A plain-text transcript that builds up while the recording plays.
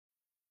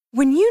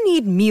When you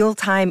need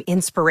mealtime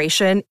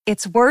inspiration,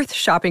 it's worth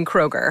shopping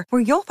Kroger,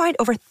 where you'll find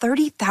over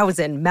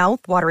 30,000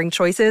 mouth-watering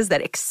choices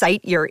that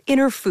excite your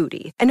inner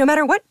foodie. And no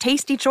matter what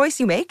tasty choice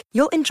you make,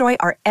 you'll enjoy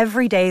our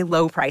everyday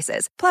low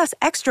prices, plus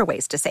extra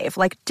ways to save,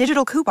 like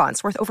digital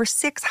coupons worth over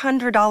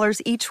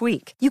 $600 each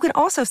week. You can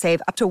also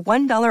save up to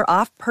 $1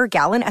 off per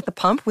gallon at the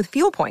pump with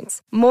fuel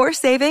points. More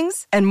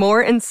savings and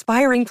more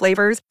inspiring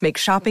flavors make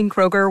shopping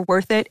Kroger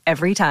worth it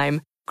every time.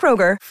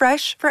 Kroger,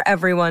 fresh for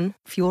everyone.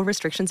 Fuel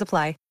restrictions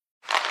apply.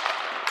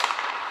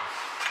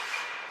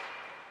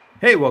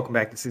 Hey, welcome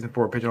back to Season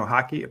 4 of Pigeonhole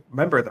Hockey, a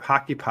member of the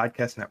Hockey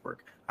Podcast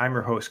Network. I'm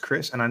your host,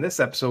 Chris, and on this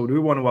episode, we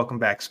want to welcome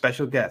back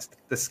special guest,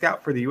 the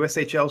scout for the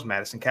USHL's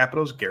Madison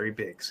Capitals, Gary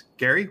Biggs.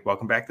 Gary,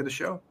 welcome back to the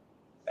show.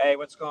 Hey,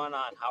 what's going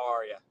on? How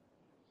are you?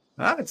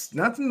 It's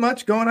nothing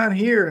much going on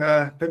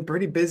here. Been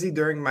pretty busy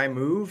during my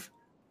move.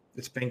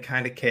 It's been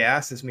kind of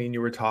chaos. As me and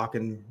you were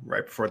talking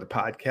right before the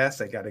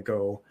podcast, I got to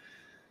go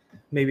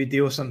maybe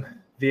deal with some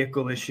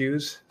vehicle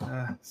issues,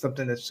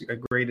 something that's a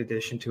great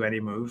addition to any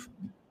move.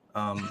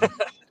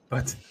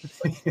 But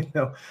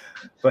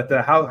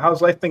how's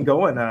life been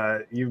going?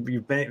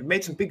 You've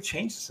made some big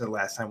changes since the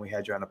last time we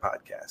had you on the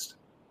podcast.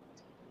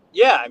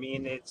 Yeah, I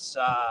mean, it's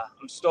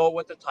I'm still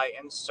with the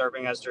Titans,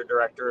 serving as their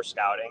director of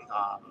scouting.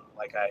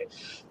 Like I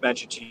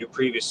mentioned to you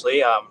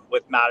previously,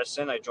 with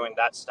Madison, I joined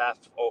that staff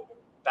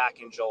back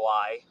in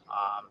July,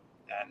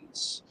 and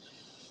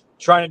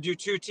trying to do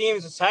two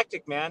teams is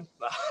hectic, man.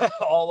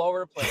 All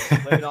over the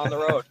place, living on the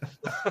road.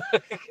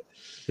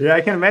 Yeah,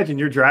 I can imagine.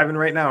 You're driving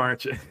right now,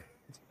 aren't you?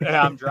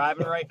 Yeah, I'm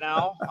driving right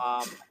now.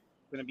 I'm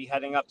going to be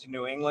heading up to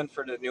New England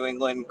for the New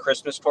England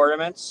Christmas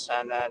tournaments.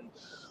 And then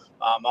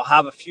I'll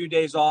have a few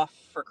days off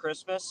for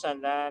Christmas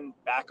and then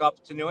back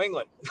up to New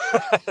England.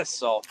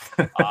 So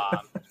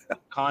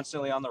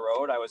constantly on the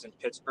road. I was in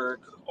Pittsburgh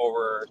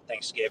over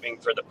Thanksgiving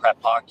for the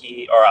prep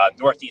hockey or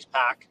Northeast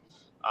Pack.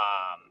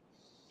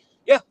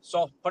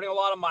 So putting a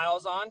lot of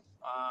miles on,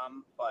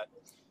 but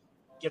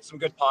get some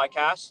good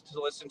podcasts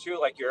to listen to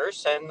like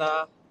yours and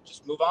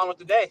just move on with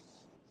the day.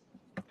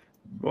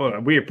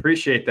 Well, we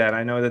appreciate that.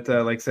 I know that,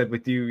 like I said,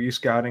 with you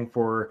scouting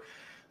for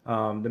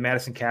the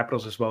Madison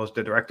Capitals as well as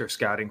the director of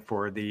scouting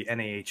for the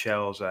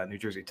NAHL's New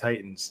Jersey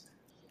Titans,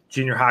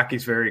 junior hockey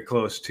is very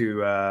close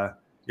to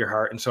your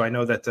heart. And so I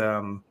know that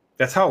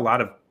that's how a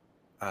lot of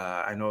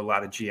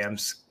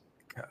GMs,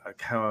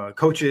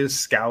 coaches,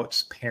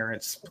 scouts,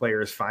 parents,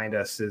 players find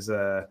us is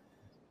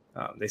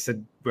they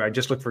said, I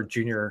just looked for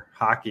junior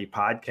hockey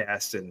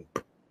podcast and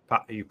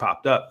you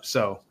popped up.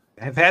 So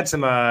I've had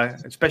some,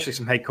 especially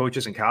some head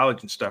coaches in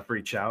college and stuff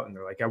reach out and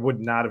they're like, I would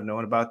not have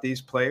known about these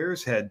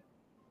players had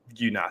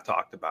you not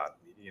talked about,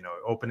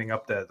 opening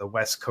up the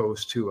West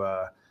Coast to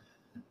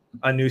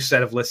a new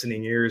set of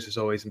listening ears is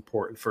always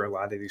important for a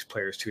lot of these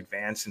players to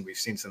advance. And we've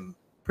seen some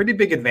pretty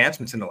big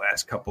advancements in the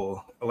last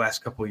couple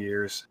of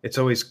years. It's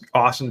always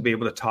awesome to be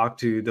able to talk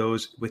to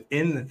those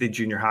within the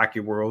junior hockey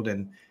world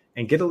and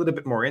get a little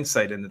bit more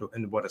insight into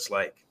what it's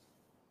like.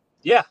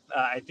 Yeah,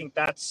 I think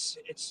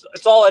it's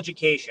all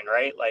education,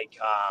 right? Like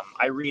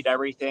I read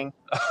everything,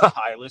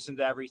 I listen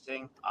to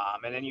everything,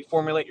 and then you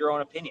formulate your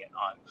own opinion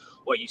on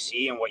what you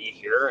see and what you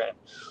hear. And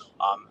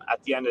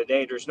at the end of the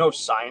day, there's no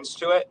science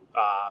to it.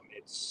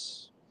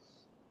 It's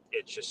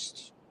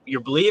just your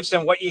beliefs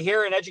and what you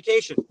hear in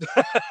education.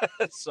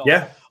 So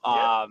yeah.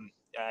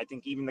 I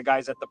think even the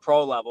guys at the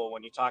pro level,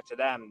 when you talk to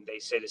them, they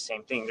say the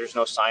same thing. There's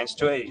no science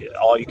to it.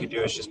 All you can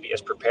do is just be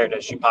as prepared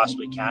as you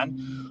possibly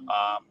can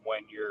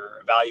when you're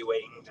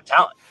evaluating the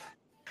talent.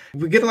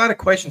 We get a lot of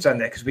questions on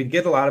that because we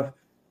get a lot of,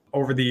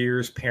 over the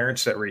years,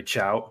 parents that reach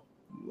out.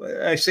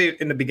 I say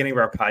in the beginning of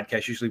our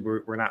podcast, usually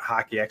we're not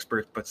hockey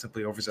experts, but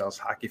simply overzealous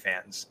hockey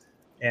fans.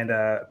 And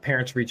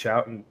parents reach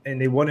out and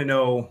they want to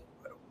know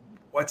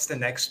what's the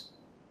next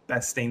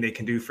best thing they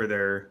can do for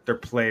their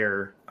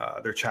player,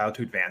 their child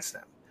to advance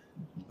them.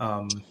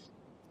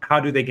 How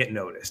do they get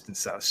noticed and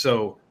stuff?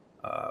 So,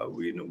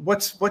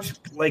 what's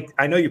like?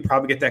 I know you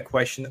probably get that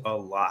question a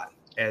lot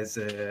as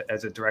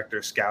a director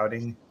of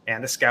scouting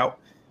and a scout.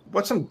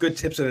 What's some good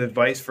tips and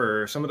advice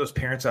for some of those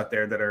parents out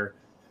there that are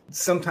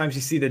sometimes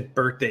you see the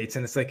birth dates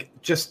and it's like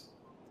just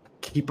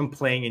keep them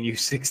playing in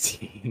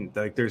U16.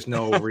 Like there's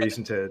no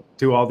reason to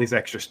do all these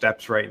extra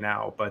steps right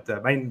now. But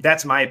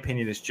that's my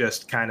opinion. Is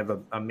just kind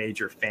of a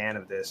major fan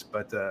of this,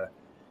 but.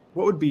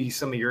 What would be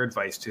some of your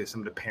advice to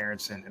some of the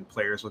parents and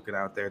players looking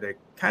out there to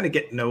kind of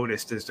get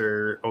noticed as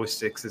their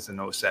 06s and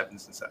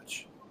 07s and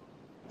such?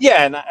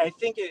 Yeah, and I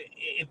think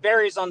it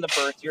varies on the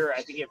birth year.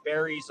 I think it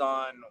varies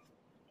on,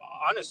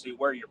 honestly,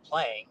 where you're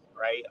playing,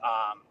 right?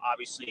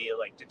 Obviously,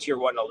 like the Tier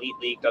 1 Elite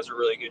League does a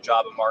really good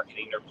job of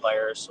marketing their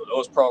players. So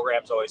those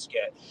programs always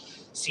get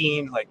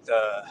seen, like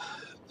the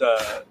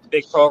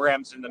big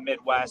programs in the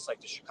Midwest,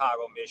 like the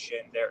Chicago Mission.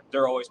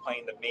 They're always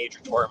playing the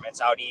major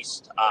tournaments out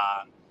east.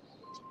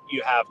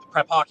 You have the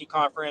Prep Hockey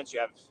Conference. You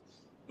have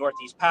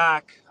Northeast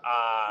Pack.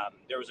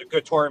 There was a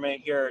good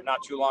tournament here not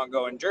too long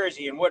ago in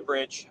Jersey, in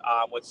Woodbridge,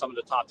 with some of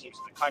the top teams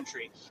in the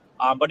country.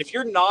 But if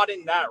you're not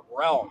in that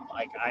realm,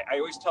 like I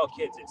always tell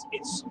kids,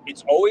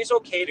 it's always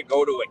okay to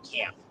go to a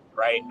camp,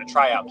 right? A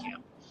tryout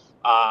camp.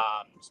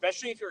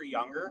 especially if you're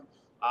younger.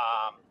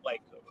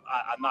 Like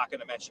I'm not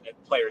going to mention the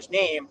player's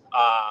name,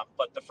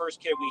 but the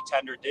first kid we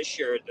tendered this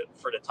year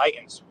for the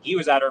Titans, he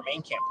was at our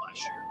main camp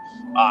last year.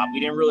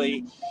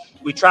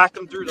 We tracked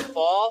him through the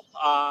fall,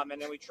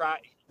 and then we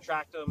tracked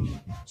him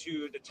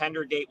to the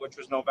tender date, which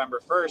was November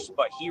 1st,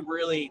 but he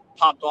really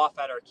popped off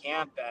at our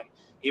camp, and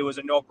it was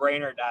a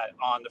no-brainer that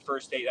on the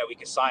first day that we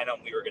could sign him,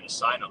 we were going to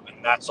sign him,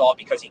 and that's all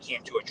because he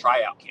came to a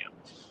tryout camp.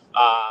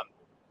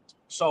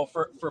 So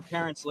for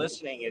parents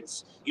listening,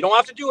 you don't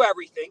have to do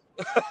everything.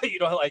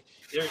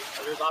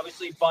 There's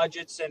obviously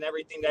budgets and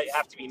everything that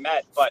have to be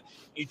met, but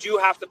you do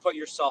have to put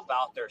yourself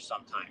out there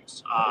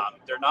sometimes.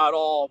 They're not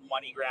all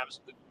buddy grabs.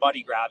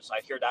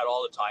 I hear that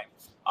all the time.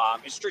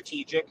 It's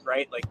strategic,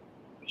 right? Like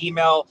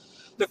email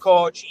the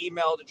coach,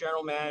 email the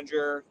general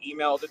manager,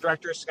 email the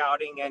director of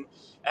scouting,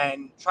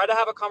 and try to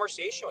have a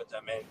conversation with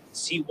them and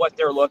see what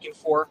they're looking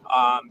for.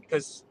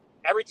 Because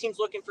every team's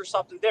looking for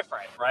something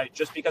different, right?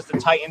 Just because the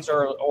Titans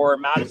or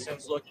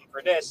Madison's looking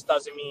for this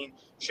doesn't mean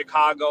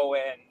Chicago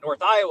and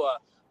North Iowa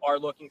are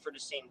looking for the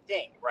same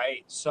thing,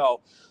 right?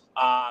 So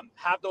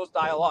have those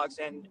dialogues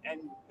and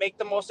make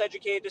the most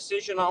educated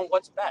decision on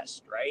what's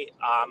best, right?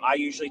 I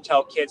usually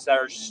tell kids that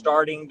are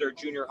starting their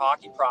junior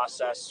hockey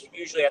process,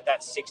 usually at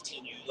that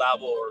 16U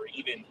level or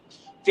even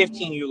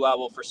 15U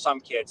level for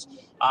some kids,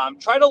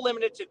 try to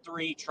limit it to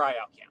 3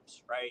 tryout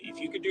camps, right? If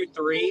you could do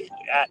 3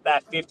 at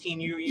that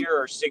 15U year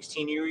or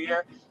 16U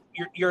year,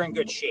 you're in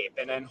good shape.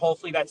 And then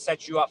hopefully that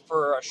sets you up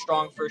for a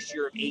strong first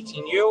year of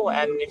 18U.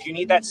 And if you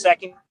need that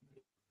second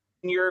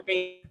year of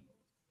 18U,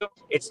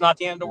 it's not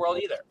the end of the world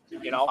either.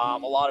 A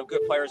lot of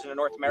good players in the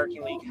North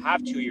American League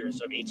have 2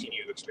 years of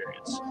 18U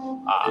experience.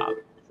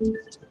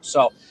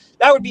 So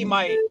that would be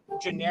my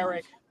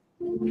generic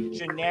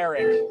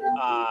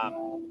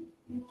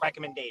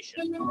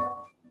recommendation.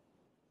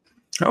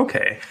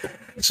 Okay.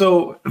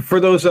 So for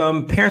those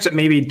parents that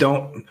maybe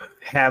don't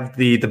have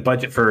the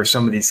budget for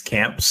some of these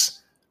camps,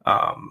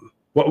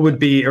 what would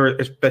be, or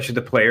especially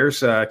the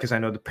players, because I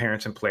know the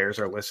parents and players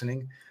are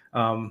listening,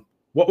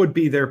 what would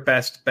be their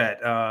best bet?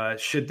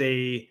 Should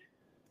they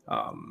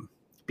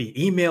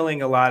be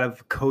emailing a lot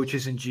of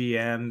coaches and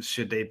GMs?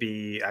 Should they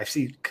be, I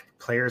see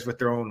players with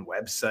their own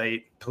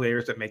website,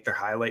 players that make their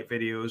highlight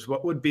videos.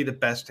 What would be the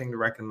best thing to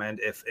recommend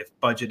if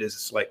budget is a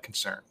slight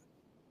concern?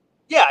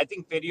 Yeah, I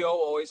think video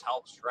always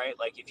helps, right?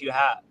 Like if you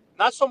have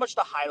not so much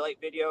the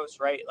highlight videos,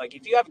 right? Like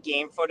if you have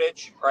game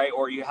footage, right,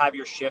 or you have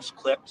your shifts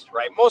clipped,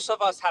 right? Most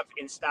of us have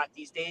Instat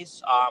these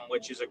days,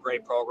 which is a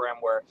great program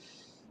where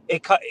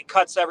it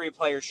cuts every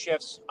player's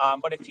shifts.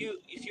 But if you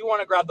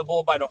want to grab the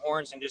bull by the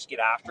horns and just get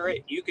after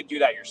it, you could do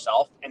that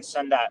yourself and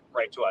send that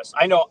right to us.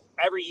 I know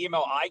every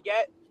email I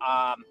get,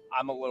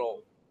 I'm a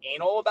little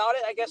anal about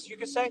it, I guess you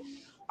could say.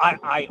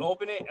 I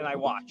open it and I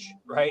watch,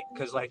 right?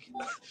 Because like,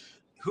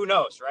 who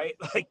knows, right?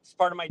 Like it's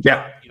part of my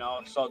job,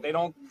 So they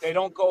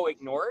don't go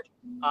ignored.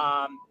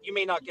 You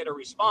may not get a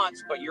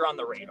response, but you're on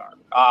the radar.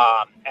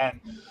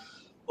 And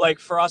like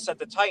for us at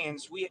the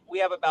Titans, we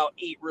have about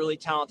 8 really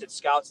talented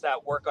scouts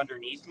that work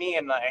underneath me.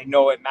 And I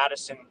know at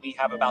Madison, we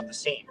have about the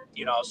same,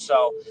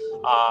 So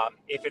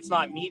if it's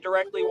not me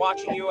directly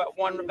watching you at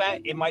one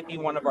event, it might be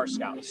one of our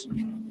scouts.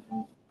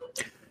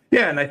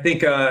 Yeah, and I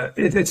think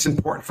it's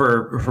important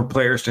for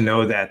players to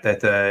know that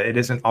it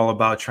isn't all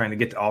about trying to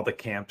get to all the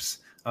camps.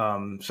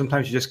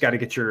 Sometimes you just got to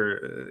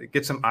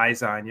get some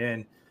eyes on you.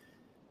 And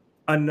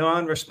a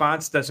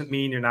non-response doesn't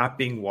mean you're not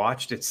being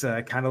watched. It's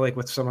kind of like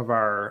with some of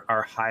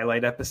our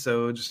highlight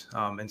episodes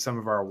and some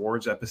of our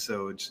awards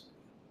episodes.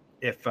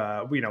 If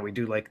we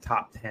do like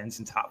top 10s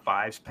and top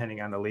 5s, depending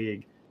on the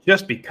league,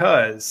 just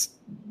because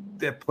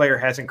the player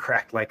hasn't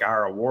cracked like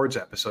our awards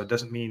episode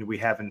doesn't mean we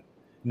haven't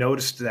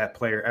noticed that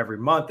player every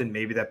month, and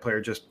maybe that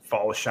player just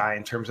falls shy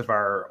in terms of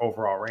our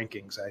overall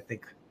rankings. I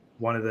think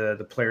one of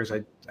the players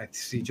I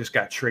see just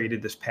got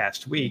traded this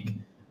past week.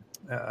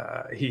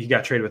 He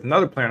got traded with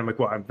another player. And I'm like,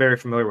 well, I'm very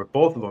familiar with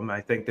both of them. I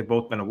think they've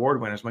both been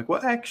award winners. I'm like,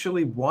 well,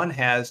 actually, one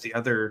has the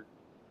other.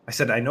 I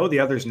said, I know the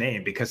other's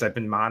name because I've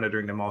been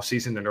monitoring them all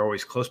season and they're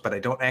always close, but I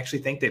don't actually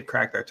think they've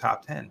cracked our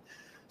top 10.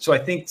 So I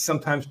think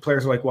sometimes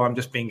players are like, well, I'm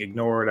just being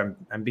ignored.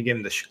 I'm being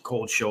given the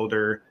cold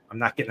shoulder. I'm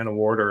not getting an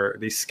award, or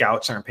these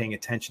scouts aren't paying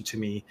attention to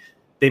me.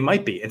 They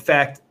might be. In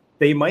fact,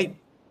 they might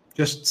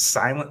just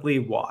silently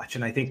watch.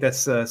 And I think that's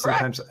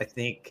sometimes I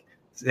think,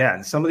 yeah,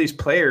 and some of these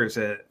players,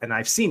 and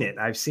I've seen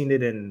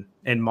it in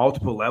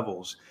multiple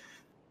levels.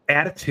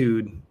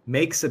 Attitude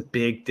makes a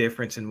big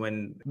difference. And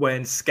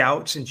when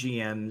scouts and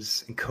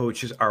GMs and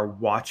coaches are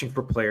watching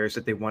for players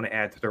that they want to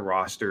add to their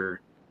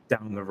roster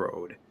down the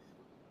road,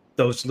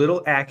 those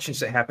little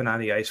actions that happen on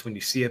the ice, when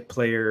you see a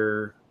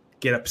player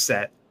get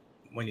upset,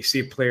 when you see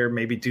a player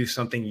maybe do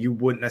something you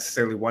wouldn't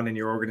necessarily want in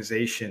your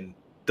organization,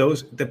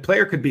 the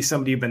player could be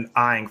somebody you've been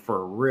eyeing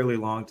for a really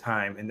long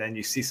time. And then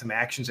you see some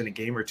actions in a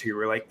game or two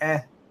where you're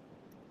like,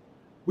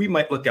 we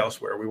might look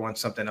elsewhere. We want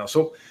something else.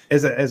 So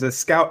as a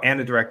scout and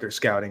a director of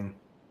scouting,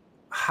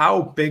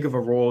 how big of a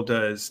role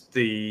does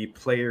the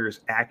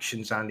player's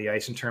actions on the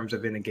ice in terms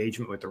of an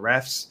engagement with the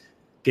refs,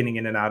 getting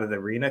in and out of the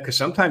arena? Because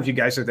sometimes you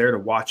guys are there to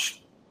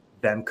watch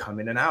them come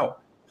in and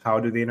out. How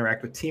do they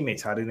interact with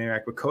teammates? How do they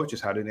interact with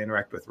coaches? How do they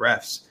interact with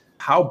refs?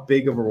 How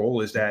big of a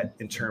role is that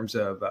in terms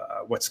of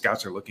what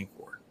scouts are looking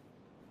for?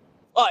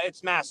 Well,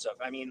 it's massive.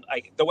 I mean,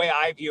 like the way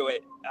I view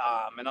it,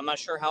 and I'm not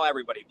sure how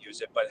everybody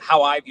views it, but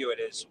how I view it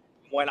is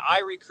when I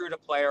recruit a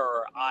player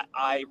or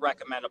I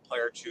recommend a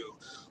player to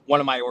one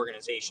of my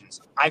organizations,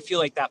 I feel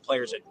like that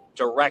player is a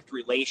direct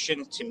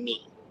relation to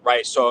me,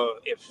 right? So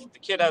if the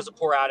kid has a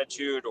poor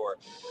attitude or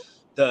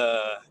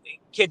the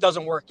kid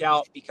doesn't work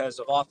out because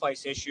of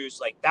off-ice issues,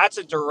 like that's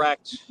a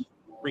direct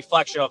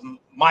reflection of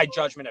my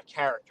judgment of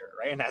character,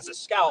 right? And as a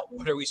scout,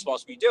 what are we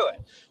supposed to be doing?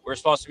 We're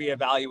supposed to be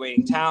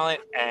evaluating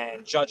talent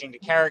and judging the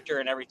character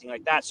and everything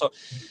like that. So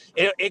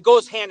it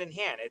goes hand in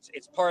hand.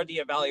 It's part of the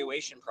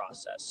evaluation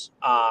process.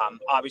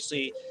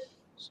 Obviously,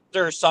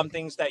 there are some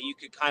things that you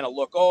could kind of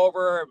look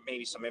over,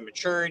 maybe some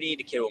immaturity,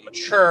 the kid will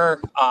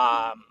mature.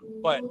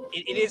 But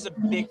it is a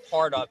big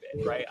part of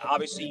it, right?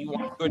 Obviously, you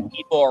want good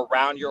people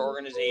around your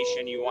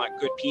organization. You want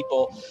good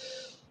people,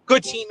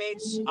 good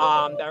teammates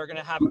that are going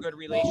to have a good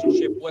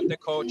relationship with the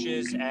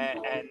coaches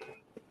and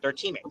their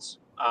teammates.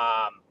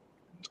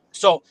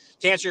 So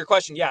to answer your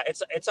question, yeah,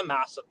 it's a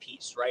massive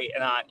piece, right?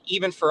 And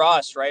even for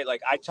us, right,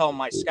 like I tell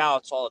my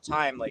scouts all the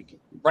time, like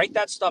write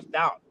that stuff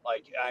down.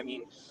 Like, I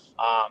mean,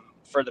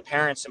 for the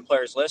parents and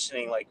players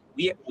listening, like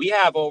we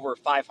have over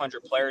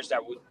 500 players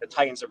that the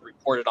Titans have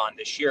reported on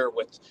this year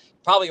with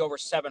probably over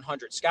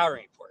 700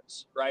 scouting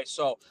reports, right?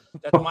 So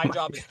that's my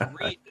job is to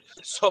read.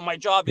 So my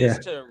job is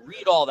to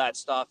read all that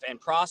stuff and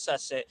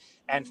process it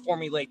and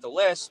formulate the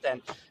list.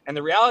 And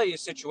the reality of the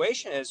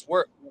situation is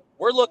we're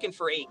looking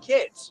for 8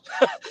 kids,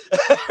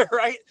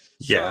 right?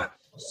 Yeah.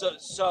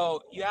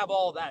 So you have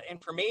all that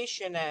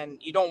information and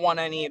you don't want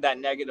any of that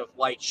negative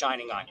light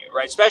shining on you,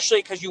 right?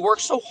 Especially because you work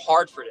so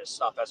hard for this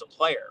stuff as a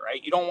player,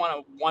 right? You don't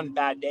want one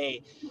bad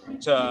day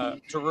to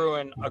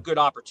ruin a good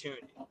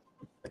opportunity.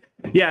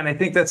 Yeah, and I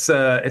think that's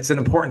it's an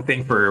important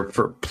thing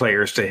for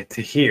players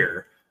to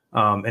hear,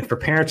 and for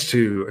parents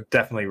to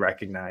definitely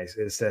recognize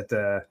is that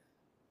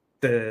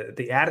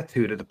the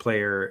attitude of the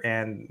player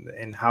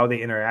and how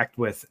they interact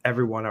with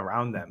everyone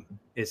around them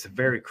is a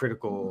very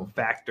critical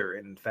factor.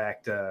 In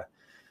fact,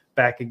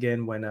 back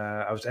again when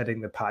I was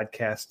editing the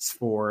podcasts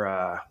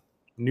for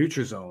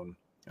NutriZone,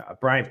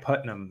 Brian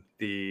Putnam,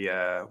 the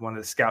one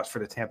of the scouts for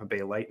the Tampa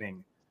Bay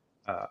Lightning,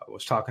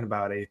 was talking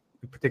about a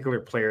particular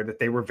player that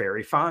they were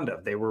very fond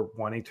of. They were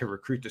wanting to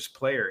recruit this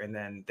player, and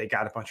then they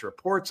got a bunch of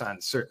reports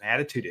on certain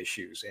attitude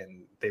issues,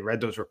 and they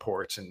read those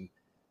reports and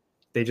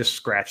they just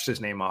scratched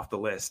his name off the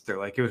list. They're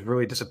like, it was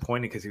really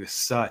disappointing because he was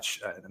such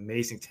an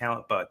amazing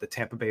talent, but the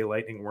Tampa Bay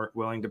Lightning weren't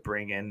willing to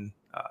bring in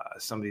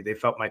somebody they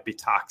felt might be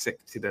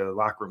toxic to the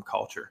locker room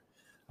culture.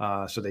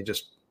 So they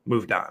just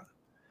moved on.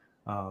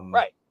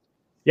 Right.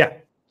 Yeah.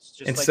 It's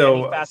just and like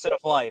so, any facet of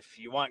life.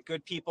 You want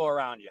good people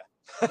around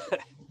you.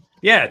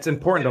 Yeah, it's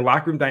important. The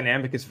locker room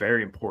dynamic is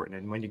very important.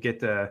 And when you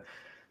get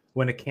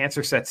when a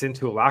cancer sets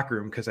into a locker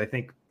room, because I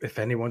think if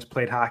anyone's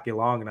played hockey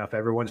long enough,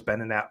 everyone's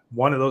been in that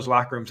one of those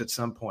locker rooms at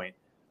some point.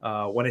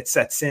 When it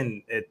sets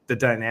in, the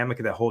dynamic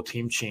of the whole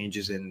team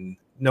changes and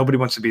nobody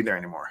wants to be there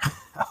anymore,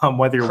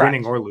 whether you're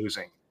winning or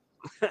losing.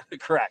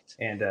 Correct.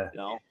 And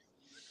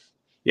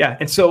yeah.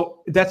 And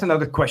so that's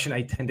another question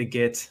I tend to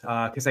get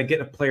because I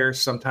get a player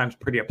sometimes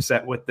pretty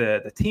upset with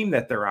the team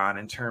that they're on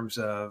in terms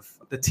of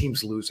the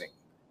team's losing.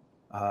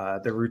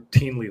 They're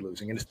routinely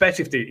losing. And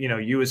especially if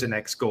you as an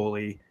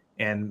ex-goalie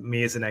and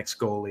me as an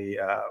ex-goalie,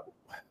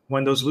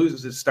 when those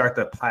losses start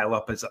to pile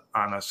up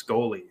on us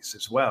goalies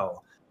as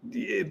well,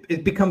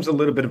 it becomes a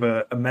little bit of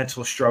a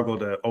mental struggle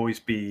to always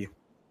be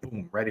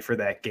ready for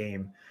that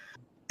game.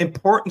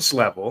 Importance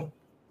level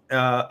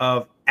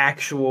of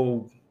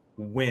actual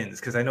wins,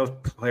 because I know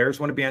players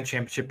want to be on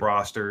championship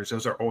rosters.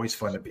 Those are always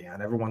fun to be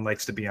on. Everyone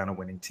likes to be on a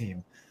winning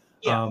team.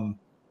 Yeah.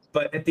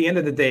 But at the end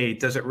of the day,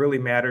 does it really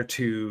matter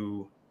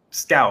to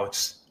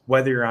scouts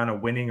whether you're on a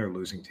winning or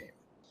losing team?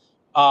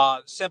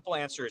 Simple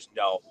answer is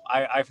no.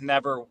 I've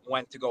never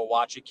went to go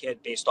watch a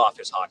kid based off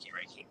his hockey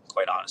ranking,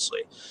 quite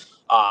honestly.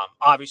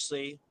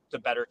 Obviously, the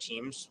better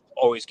teams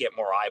always get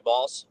more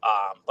eyeballs.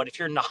 But if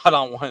you're not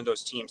on one of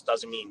those teams,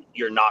 doesn't mean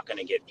you're not going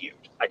to get viewed.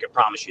 I can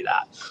promise you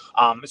that.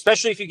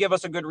 Especially if you give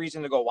us a good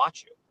reason to go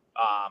watch you.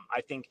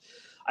 I think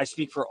I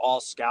speak for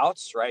all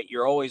scouts, right?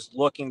 You're always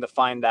looking to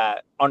find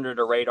that under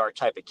the radar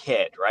type of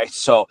kid, right?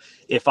 So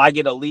if I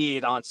get a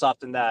lead on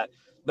something that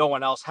no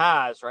one else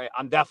has, right,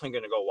 I'm definitely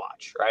going to go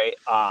watch, right?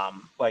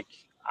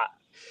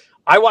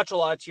 I watch a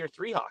lot of tier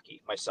 3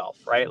 hockey myself,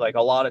 right? Like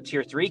a lot of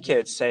tier 3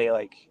 kids say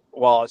like,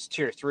 well, it's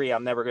tier 3.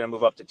 I'm never going to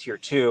move up to tier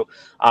 2.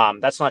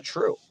 That's not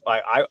true.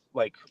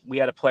 We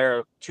had a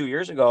player 2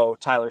 years ago,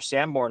 Tyler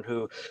Sanborn,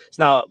 who has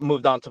now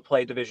moved on to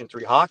play Division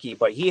 3 hockey,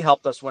 but he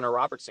helped us win a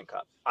Robertson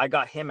Cup. I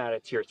got him out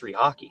of tier 3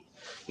 hockey,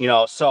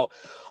 so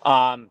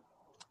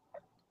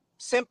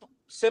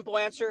simple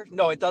answer.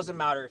 No, it doesn't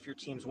matter if your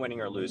team's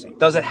winning or losing.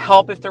 Does it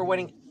help if they're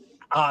winning?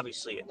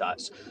 Obviously it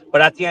does.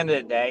 But at the end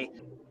of the day,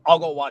 I'll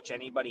go watch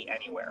anybody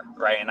anywhere,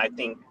 right? And I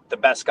think the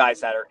best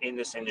guys that are in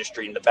this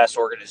industry and the best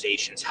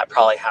organizations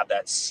probably have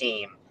that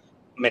same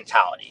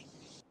mentality.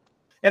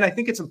 And I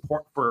think it's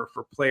important for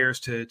players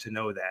to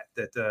know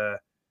that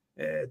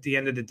at the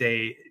end of the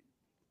day,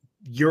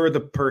 you're the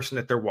person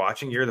that they're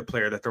watching. You're the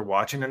player that they're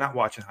watching. They're not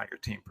watching how your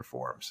team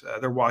performs.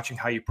 They're watching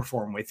how you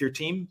perform with your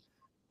team.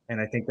 And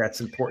I think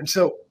that's important.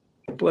 So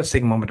let's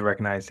take a moment to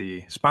recognize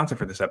the sponsor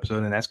for this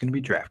episode, and that's going to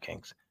be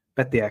DraftKings.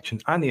 Bet the action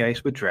on the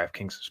ice with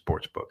DraftKings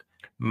Sportsbook.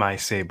 My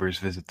Sabres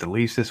visit the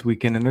Leafs this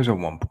weekend, and there's a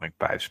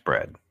 1.5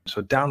 spread.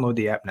 So download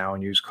the app now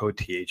and use code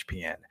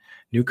THPN.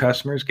 New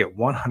customers get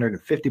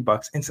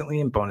 $150 instantly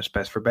in bonus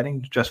bets for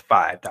betting just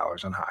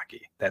 $5 on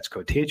hockey. That's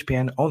code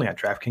THPN only on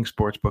DraftKings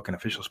Sportsbook, an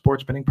official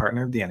sports betting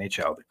partner of the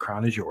NHL. The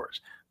crown is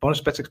yours.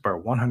 Bonus bets expire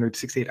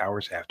 168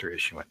 hours after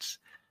issuance.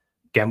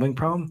 Gambling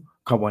problem?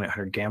 Call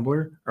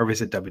 1-800-GAMBLER or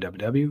visit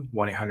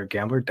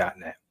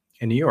www.1800gambler.net.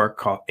 In New York,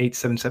 call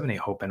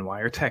 877-HOPE-NY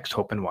or text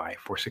HOPE-NY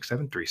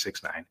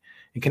 467-369.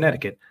 In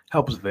Connecticut,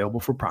 help is available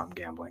for problem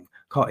gambling.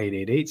 Call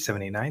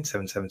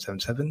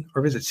 888-789-7777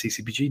 or visit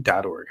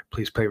ccpg.org.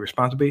 Please play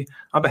responsibly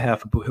on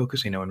behalf of Blue Hill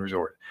Casino and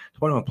Resort.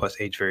 21 plus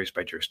age varies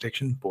by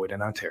jurisdiction, void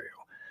in Ontario.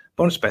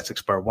 Bonus bets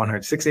expire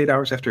 168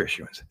 hours after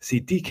issuance.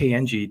 See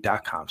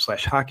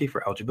dkng.com/hockey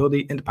for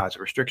eligibility and deposit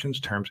restrictions,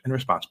 terms, and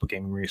responsible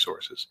gaming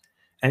resources.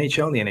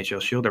 NHL and the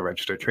NHL Shield are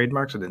registered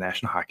trademarks of the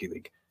National Hockey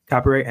League.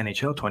 Copyright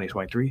NHL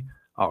 2023,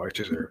 all rights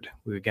reserved.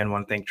 We again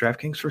want to thank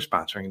DraftKings for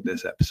sponsoring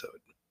this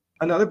episode.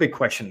 Another big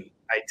question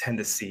I tend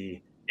to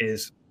see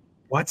is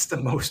what's the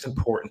most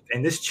important,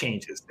 and this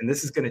changes, and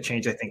this is going to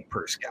change, I think,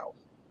 per scout.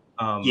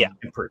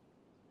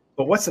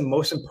 But what's the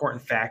most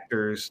important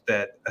factors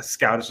that a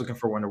scout is looking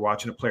for when they're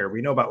watching a player?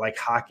 We know about like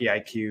hockey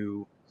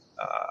IQ.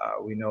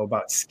 We know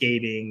about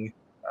skating,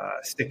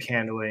 stick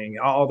handling,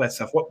 all that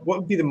stuff. What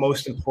would be the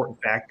most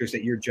important factors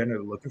that you're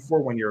generally looking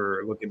for when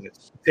you're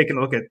taking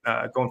a look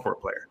at going for a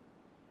player?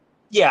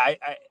 Yeah,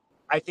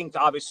 I think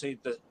obviously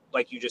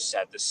like you just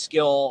said, the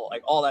skill,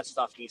 like all that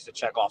stuff needs to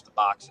check off the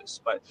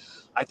boxes. But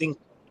I think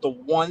the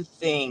one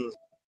thing,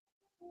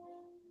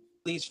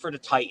 at least for the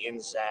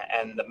Titans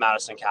and the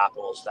Madison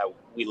Capitals, that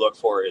we look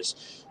for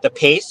is the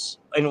pace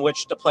in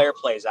which the player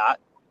plays at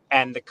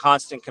and the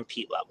constant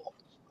compete level.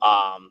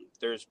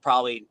 There's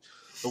probably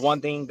the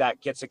one thing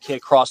that gets a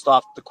kid crossed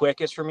off the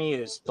quickest for me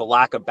is the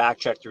lack of back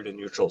check through the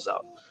neutral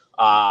zone.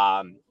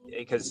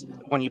 Because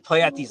when you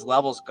play at these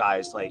levels,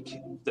 guys, like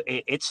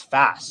it's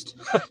fast,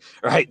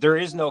 right? There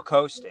is no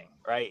coasting,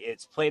 right?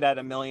 It's played at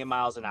 1,000,000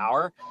 miles an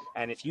hour.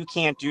 And if you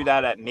can't do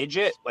that at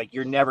midget, like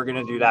you're never going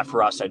to do that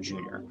for us at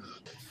junior.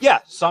 Yeah.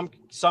 Some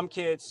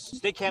kids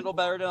stick handle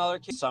better than other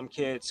kids. Some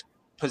kids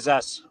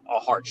possess a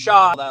hard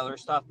shot, all that other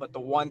stuff. But the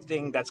one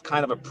thing that's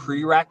kind of a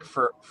prereq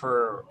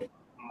for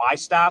my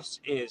staffs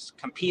is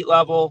compete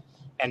level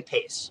and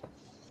pace.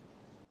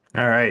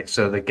 All right,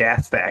 so the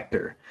gas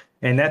factor,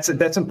 and that's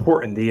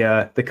important.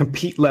 The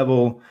compete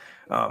level,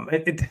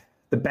 the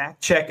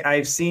back check.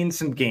 I've seen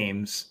some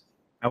games.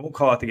 I won't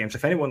call out the games.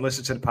 If anyone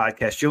listens to the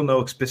podcast, you'll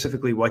know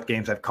specifically what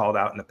games I've called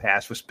out in the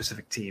past with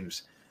specific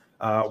teams,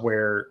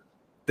 where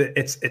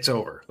it's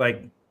over.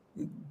 Like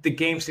the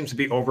game seems to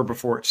be over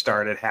before it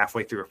started,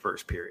 halfway through a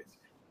first period.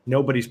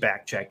 Nobody's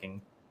back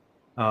checking.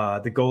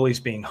 The goalie's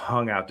being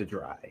hung out to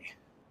dry.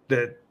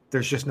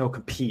 There's just no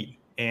compete,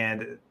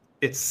 and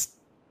it's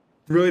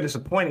really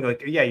disappointing.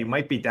 Like, yeah, you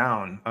might be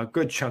down a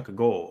good chunk of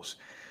goals,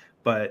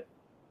 but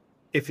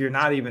if you're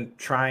not even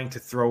trying to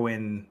throw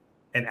in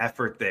an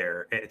effort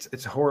there,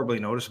 it's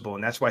horribly noticeable.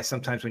 And that's why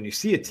sometimes when you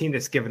see a team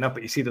that's given up,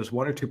 but you see those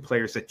one or two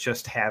players that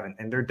just haven't,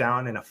 and they're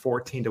down in a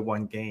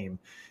 14-1 game,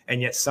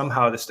 and yet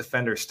somehow this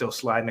defender is still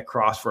sliding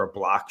across for a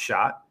block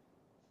shot.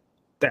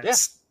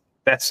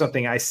 That's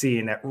something I see,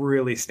 and that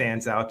really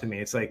stands out to me.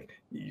 It's like,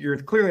 you're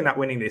clearly not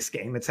winning this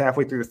game. It's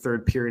halfway through the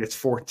third period. It's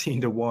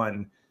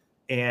 14-1.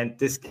 And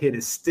this kid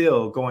is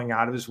still going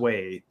out of his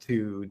way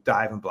to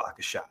dive and block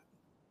a shot.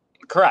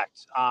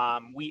 Correct.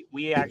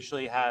 We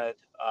actually had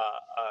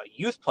a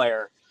youth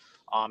player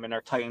in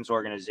our Titans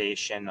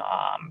organization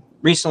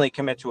recently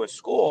commit to a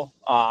school.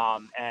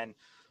 And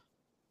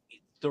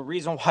the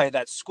reason why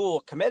that school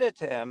committed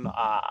to him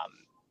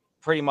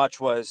pretty much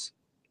was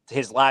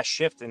his last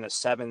shift in a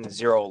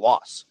 7-0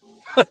 loss.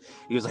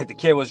 He was like, the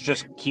kid was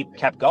just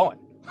kept going,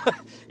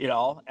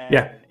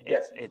 and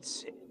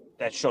it's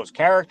that shows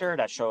character,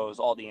 that shows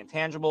all the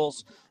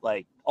intangibles,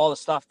 like all the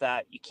stuff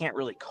that you can't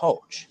really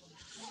coach.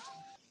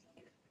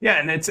 Yeah.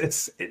 And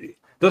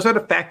those are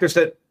the factors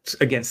that,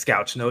 again,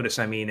 scouts notice.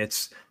 I mean,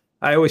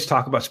 I always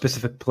talk about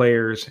specific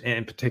players,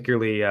 and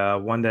particularly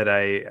one that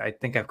I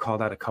think I've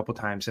called out a couple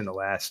times in the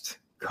last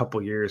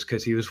couple years,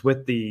 because he was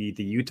with the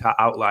Utah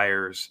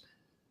Outliers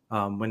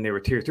when they were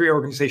Tier 3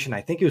 organization.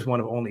 I think he was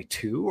one of only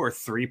 2 or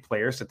 3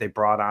 players that they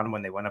brought on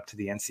when they went up to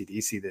the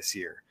NCDC this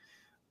year.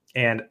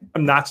 And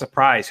I'm not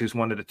surprised he was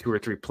one of the 2 or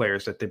 3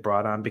 players that they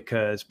brought on,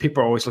 because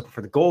people are always looking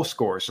for the goal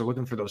scorers. They're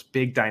looking for those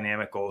big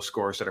dynamic goal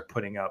scorers that are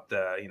putting up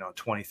the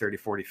 20, 30,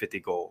 40, 50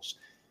 goals.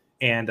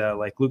 And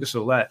like Lucas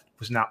Ouellette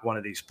was not one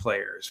of these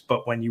players.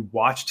 But when you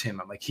watched him,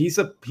 I'm like, he's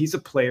a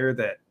player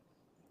that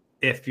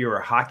if you're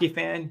a hockey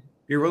fan,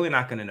 you're really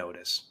not going to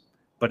notice.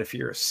 But if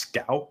you're a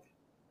scout,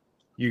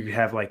 you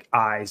have like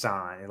eyes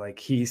on. Like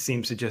he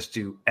seems to just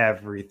do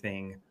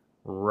everything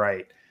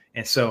right.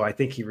 And so I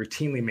think he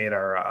routinely made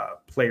our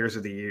players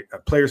of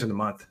the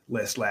month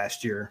list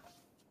last year.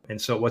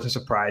 And so it wasn't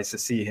surprised to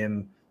see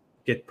him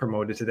get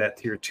promoted to that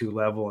tier 2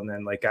 level. And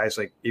then like guys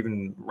like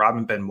even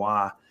Robin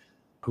Benoit,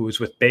 who was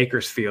with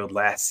Bakersfield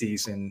last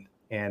season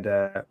and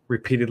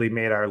repeatedly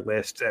made our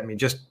list. I mean,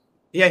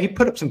 he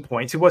put up some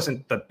points. He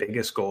wasn't the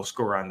biggest goal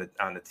scorer on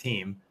the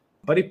team,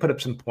 but he put up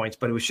some points.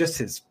 But it was just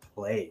his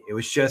play. It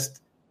was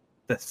just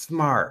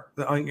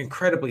the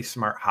incredibly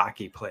smart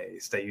hockey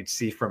plays that you'd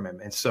see from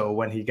him. And so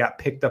when he got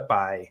picked up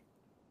by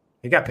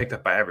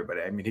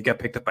everybody. I mean, he got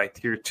picked up by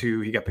tier 2.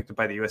 He got picked up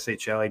by the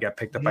USHL. He got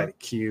picked up by the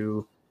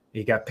Q.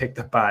 He got picked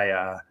up by,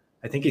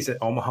 I think he's at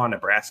Omaha,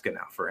 Nebraska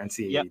now for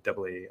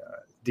NCAA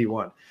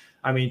D1.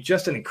 I mean,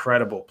 just an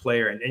incredible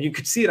player. And you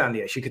could see it on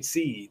the ice. You could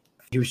see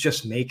he was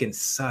just making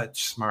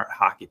such smart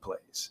hockey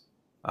plays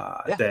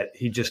that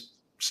he just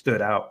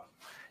stood out.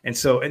 And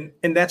so,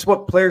 and that's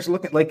what players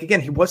look at. Like,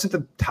 again, he wasn't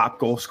the top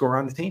goal scorer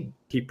on the team.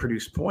 He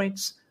produced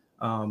points.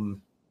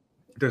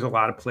 There's a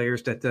lot of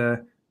players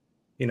that,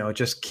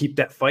 just keep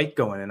that fight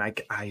going. And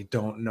I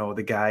don't know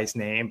the guy's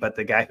name, but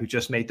the guy who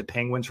just made the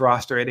Penguins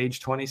roster at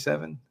age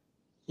 27.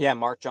 Yeah,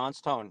 Mark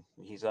Johnstone.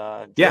 He's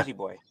a Jersey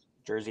boy,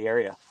 Jersey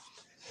area.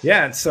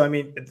 Yeah, and so I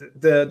mean,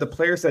 the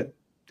players that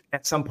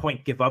at some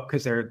point give up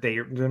because they're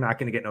not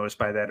going to get noticed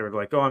by that, or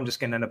like, oh, I'm just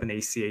going to end up in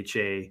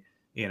ACHA.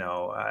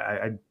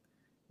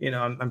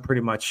 I'm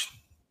pretty much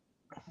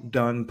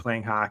done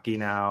playing hockey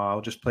now.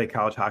 I'll just play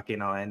college hockey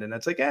and I'll end. And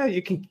that's like,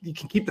 you can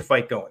keep the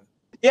fight going.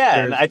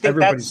 Yeah, and I think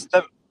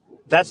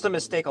that's the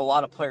mistake a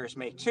lot of players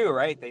make too,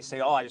 right? They say,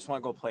 oh, I just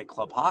want to go play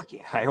club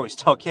hockey. I always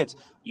tell kids,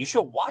 you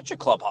should watch a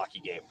club hockey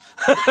game.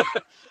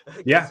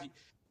 Yeah.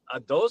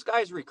 Those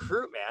guys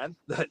recruit, man.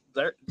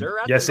 They're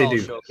at yes, the they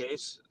do.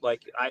 Showcase.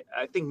 Like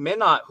I think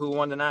Minot, who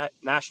won the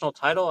national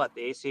title at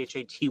the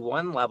ACHA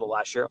T1 level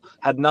last year,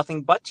 had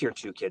nothing but tier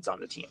 2 kids on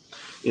the team.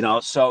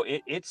 So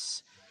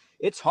it's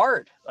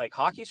hard. Like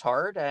hockey's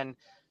hard, and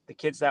the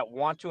kids that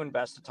want to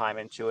invest the time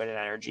into it and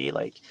energy,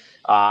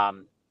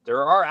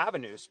 there are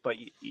avenues, but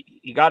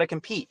you got to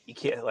compete. You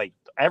can't, like,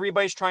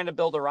 everybody's trying to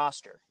build a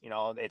roster.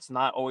 It's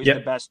not always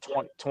the best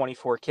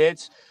 24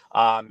 kids.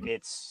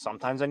 It's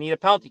sometimes I need a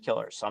penalty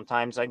killer.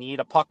 Sometimes I need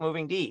a puck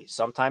moving D.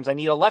 Sometimes I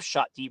need a left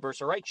shot D versus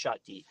a right shot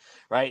D,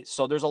 right?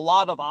 So there's a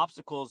lot of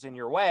obstacles in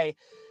your way.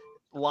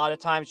 A lot of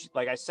times,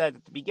 like I said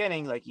at the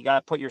beginning, like you got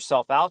to put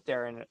yourself out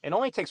there, and it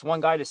only takes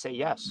one guy to say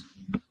yes.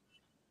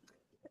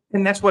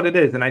 And that's what it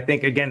is. And I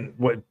think, again,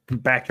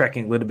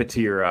 backtracking a little bit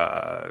to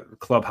your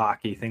club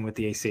hockey thing with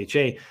the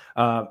ACHA,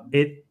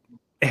 it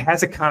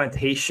has a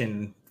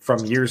connotation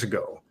from years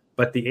ago,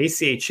 but the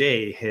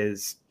ACHA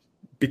has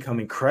become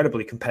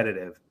incredibly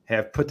competitive,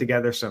 have put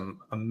together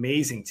some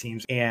amazing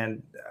teams,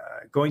 and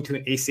going to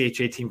an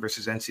ACHA team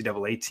versus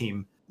NCAA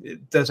team,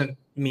 it doesn't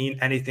mean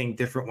anything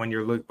different when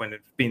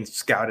it's being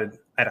scouted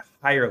at a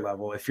higher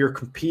level. If you're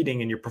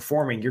competing and you're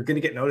performing, you're going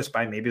to get noticed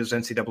by maybe those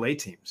NCAA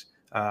teams.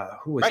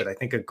 Who was it? I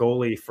think a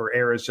goalie for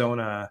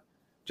Arizona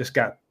just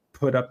got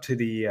put up to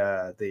the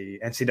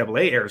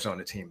NCAA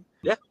Arizona team.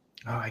 Yeah.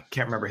 Oh, I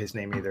can't remember his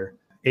name either.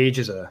 Age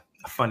is a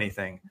funny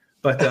thing,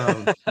 but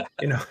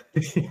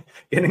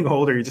getting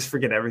older, you just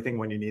forget everything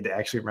when you need to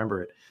actually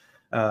remember it.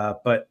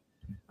 But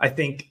I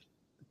think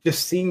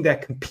just seeing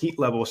that compete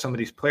level with some of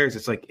these players,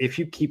 it's like, if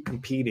you keep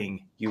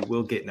competing, you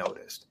will get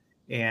noticed.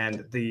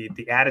 And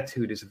the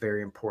attitude is a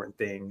very important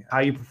thing. How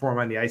you perform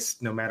on the ice,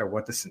 no matter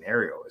what the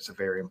scenario, is a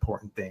very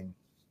important thing.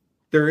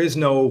 There is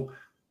no,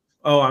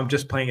 I'm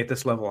just playing at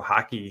this level of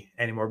hockey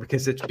anymore,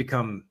 because it's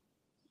become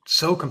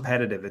so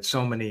competitive at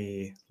so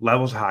many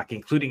levels of hockey,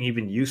 including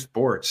even youth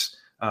sports.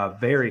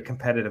 Very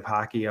competitive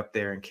hockey up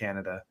there in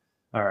Canada,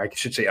 or I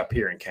should say up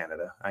here in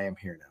Canada. I am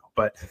here now,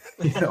 but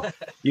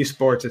youth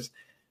sports,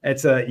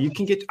 it's you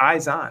can get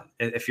eyes on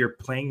if you're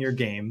playing your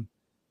game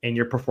and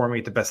you're performing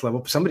at the best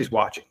level. Somebody's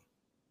watching.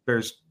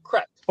 There's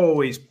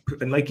always,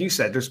 and like you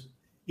said, there's,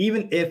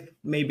 even if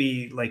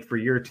maybe like for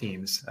your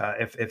teams,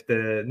 if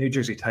the New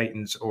Jersey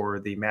Titans or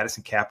the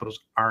Madison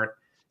Capitals aren't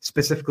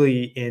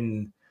specifically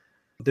in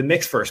the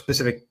mix for a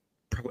specific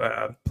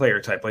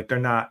player type, like they're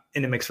not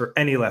in the mix for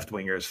any left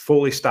wingers,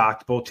 fully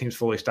stocked, both teams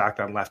fully stocked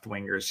on left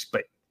wingers,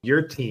 but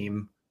your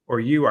team or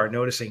you are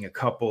noticing a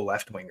couple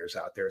left wingers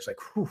out there, it's like,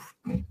 whew,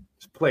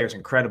 this player's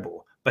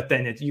incredible. But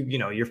then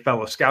your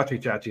fellow scouts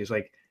reach out to you, is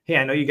like, hey,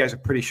 I know you guys are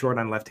pretty short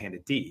on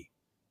left-handed D.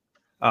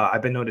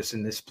 I've been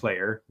noticing this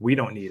player. We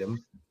don't need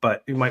him,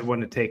 but you might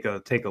want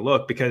to take a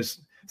look,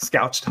 because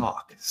scouts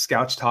talk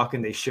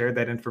and they share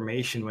that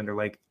information when they're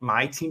like,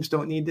 my teams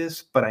don't need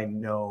this, but I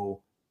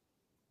know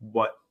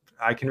what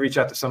I can reach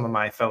out to some of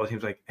my fellow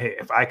teams. Like, hey,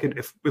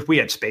 if we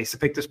had space to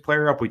pick this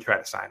player up, we'd try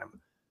to sign him.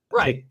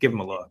 Right. Give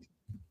him a look.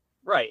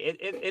 Right.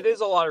 It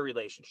is a lot of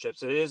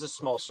relationships. It is a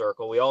small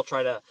circle. We all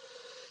try to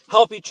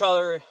help each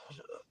other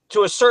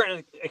to a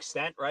certain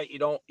extent, right? You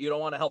don't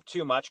want to help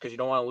too much, because you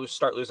don't want to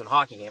start losing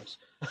hockey games.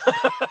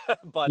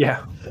 But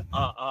yeah,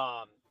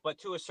 But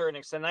to a certain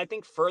extent, I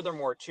think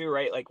furthermore too,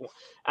 right? Like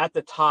at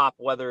the top,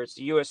 whether it's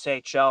the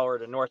USHL or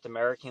the North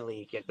American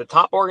League, the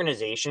top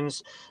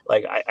organizations,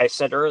 like I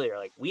said earlier,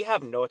 like we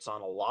have notes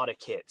on a lot of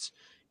kids.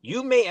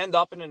 You may end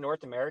up in the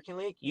North American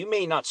League. You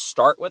may not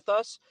start with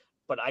us,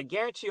 but I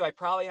guarantee you, I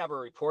probably have a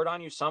report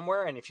on you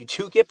somewhere. And if you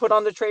do get put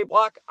on the trade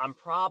block, I'm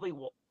probably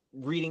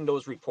reading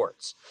those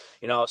reports,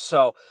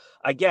 So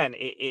again,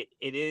 it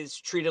is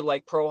treated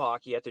like pro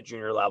hockey at the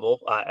junior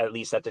level, at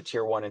least at the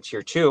tier 1 and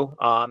tier 2.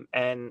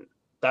 And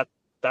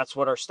that's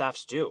what our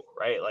staffs do,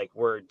 right? Like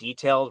we're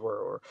detailed,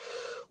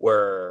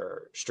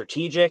 we're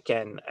strategic,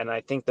 and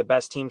I think the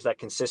best teams that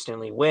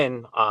consistently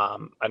win,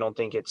 I don't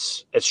think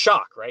it's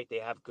shock, right? They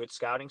have good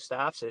scouting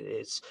staffs.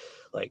 It's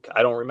like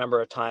I don't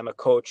remember a time a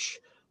coach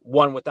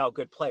won without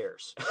good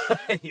players.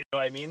 You know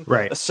what I mean?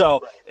 Right.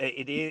 So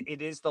it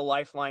is the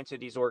lifeline to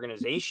these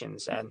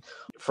organizations, and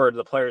for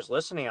the players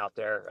listening out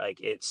there,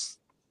 like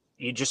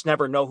you just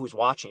never know who's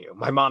watching you.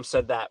 My mom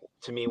said that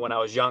to me when I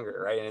was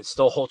younger, right? And it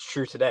still holds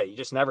true today. You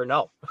just never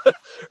know,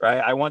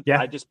 right?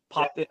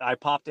 I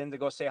popped in to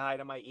go say hi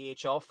to my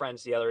EHL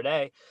friends the other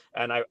day,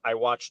 and I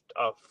watched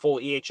a full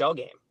EHL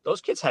game.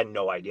 Those kids had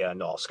no idea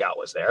NAHL Scout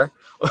was there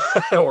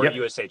or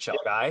USHL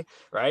guy,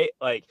 right?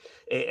 Like,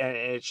 and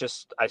it's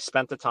just, I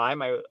spent the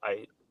time, I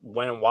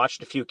went and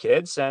watched a few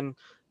kids, and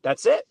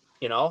that's it.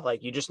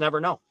 Like you just never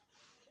know.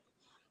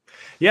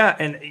 Yeah,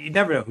 and you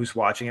never know who's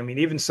watching. I mean,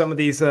 even some of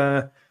these,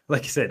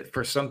 like you said,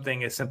 for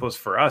something as simple as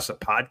for us, a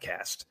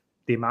podcast,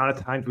 the amount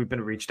of times we've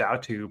been reached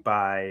out to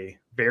by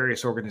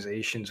various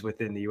organizations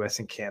within the U.S.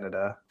 and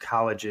Canada,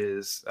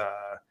 colleges,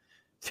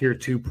 tier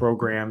 2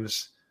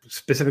 programs,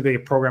 specifically a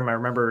program I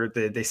remember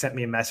they sent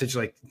me a message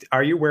like,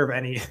 are you aware of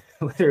any,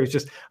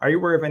 are you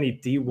aware of any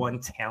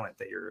D1 talent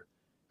that you're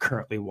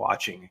currently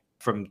watching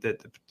from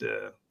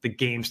the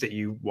games that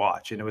you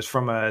watch? And it was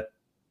from a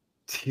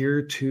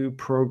tier 2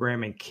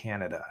 program in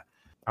Canada.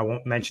 I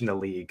won't mention the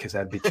league because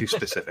that'd be too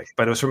specific,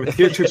 but it was from a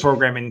tier 2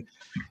 program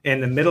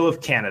in the middle of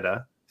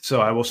Canada.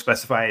 So I will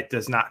specify it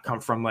does not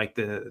come from like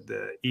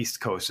the East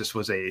Coast. This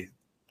was a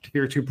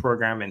tier 2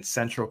 program in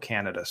central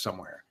Canada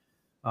somewhere.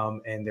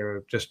 And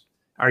they're just,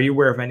 are you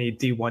aware of any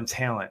D1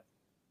 talent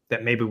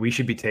that maybe we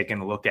should be taking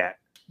a look at?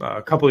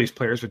 A couple of these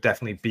players would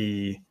definitely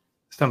be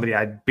somebody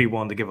I'd be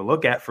willing to give a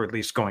look at for at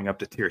least going up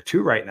to tier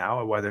 2 right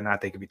now. Whether or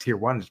not they could be tier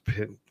 1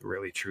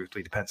 really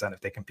truthfully depends on if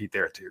they compete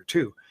there at tier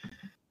 2.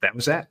 That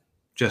was that.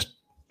 Just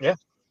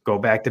go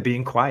back to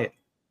being quiet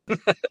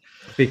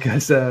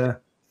because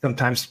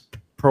sometimes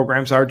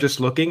programs are just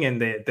looking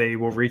and they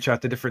will reach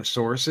out to different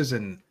sources.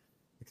 And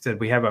like I said,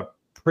 we have a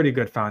pretty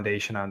good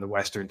foundation on the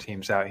Western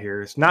teams out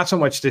here. It's not so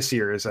much this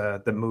year as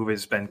the move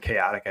has been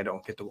chaotic. I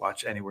don't get to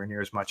watch anywhere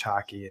near as much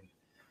hockey and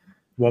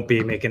won't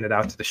be making it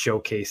out to the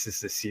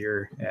showcases this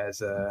year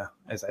as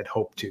I'd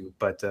hoped to,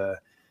 but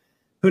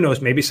who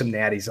knows, maybe some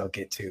natties I'll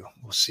get to,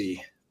 we'll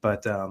see.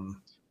 But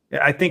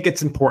I think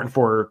it's important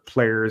for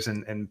players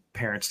and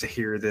parents to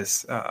hear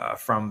this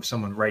from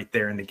someone right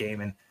there in the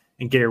game.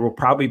 And Gary, we'll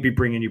probably be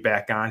bringing you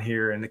back on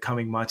here in the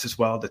coming months as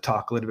well to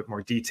talk a little bit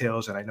more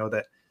details. And I know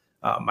that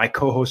my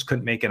co-host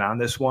couldn't make it on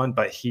this one,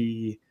 but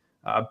he,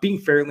 being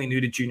fairly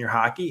new to junior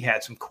hockey,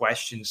 had some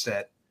questions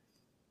that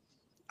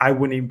I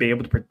wouldn't even be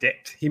able to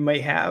predict he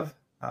might have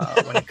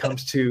when it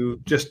comes to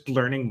just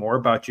learning more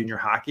about junior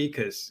hockey.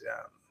 Because,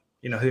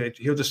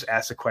 he'll just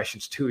ask the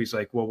questions too. He's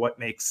like, well,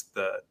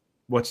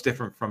 what's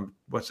different from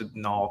what's a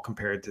NAHL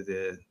compared to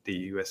the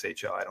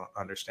USHL? I don't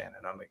understand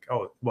it. I'm like,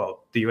 oh,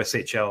 well, the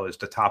USHL is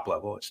the top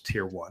level. It's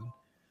tier 1.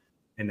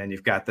 And then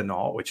you've got the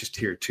NAHL, which is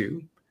tier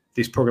 2.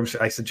 These programs,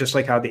 I said, just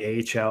like how the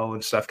AHL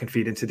and stuff can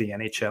feed into the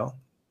NHL.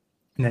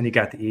 And then you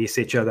got the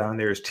ESHL down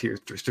there is tier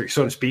 3,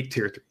 so to speak,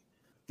 tier 3.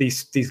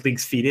 These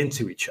leagues feed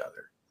into each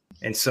other.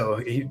 And so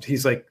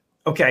he's like,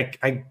 okay,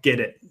 I get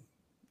it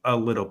a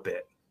little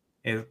bit.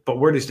 But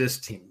where does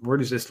this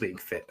league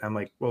fit? I'm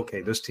like, well,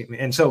 okay, this team.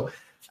 And so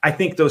I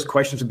think those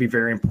questions would be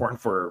very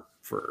important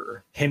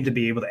for him to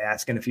be able to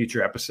ask in a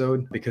future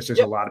episode, because there's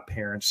a lot of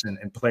parents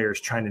and players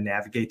trying to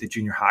navigate the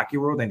junior hockey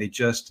world, and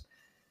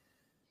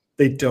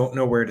they don't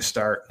know where to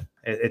start.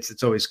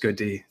 It's always good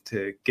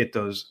to get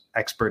those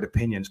expert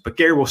opinions. But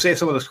Gary, we'll save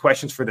some of those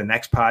questions for the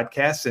next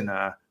podcast,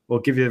 and we'll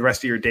give you the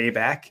rest of your day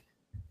back.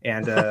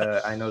 And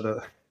I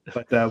know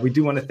but we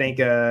do want to thank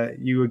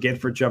you again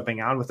for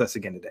jumping on with us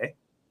again today.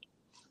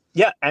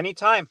 Yeah,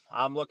 anytime.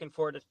 I'm looking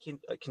forward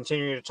to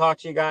continuing to talk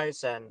to you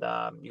guys, and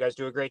you guys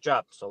do a great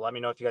job. So let me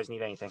know if you guys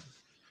need anything.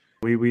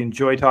 We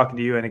enjoy talking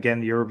to you. And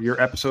again,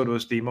 your episode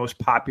was the most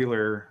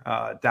popular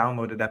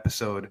downloaded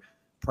episode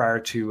prior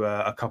to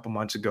a couple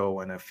months ago,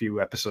 when a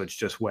few episodes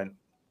just went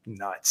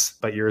nuts.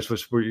 But yours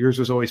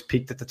was always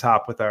peaked at the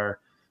top with our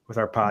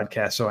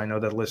podcast. So I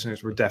know that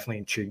listeners were definitely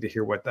intrigued to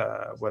hear what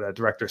a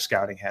director of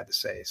scouting had to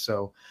say.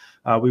 So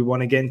we want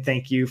to again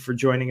thank you for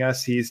joining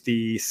us. He's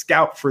the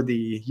scout for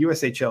the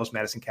USHL's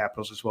Madison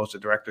Capitals, as well as the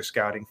director of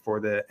scouting for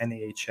the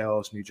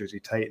NAHL's New Jersey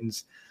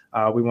Titans.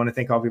 We want to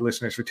thank all of you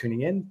listeners for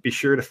tuning in. Be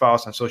sure to follow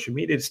us on social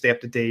media to stay up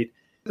to date.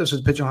 This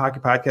was Pigeon Hockey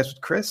Podcast with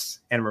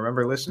Chris. And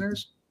remember,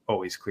 listeners,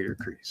 always clear your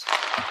crease.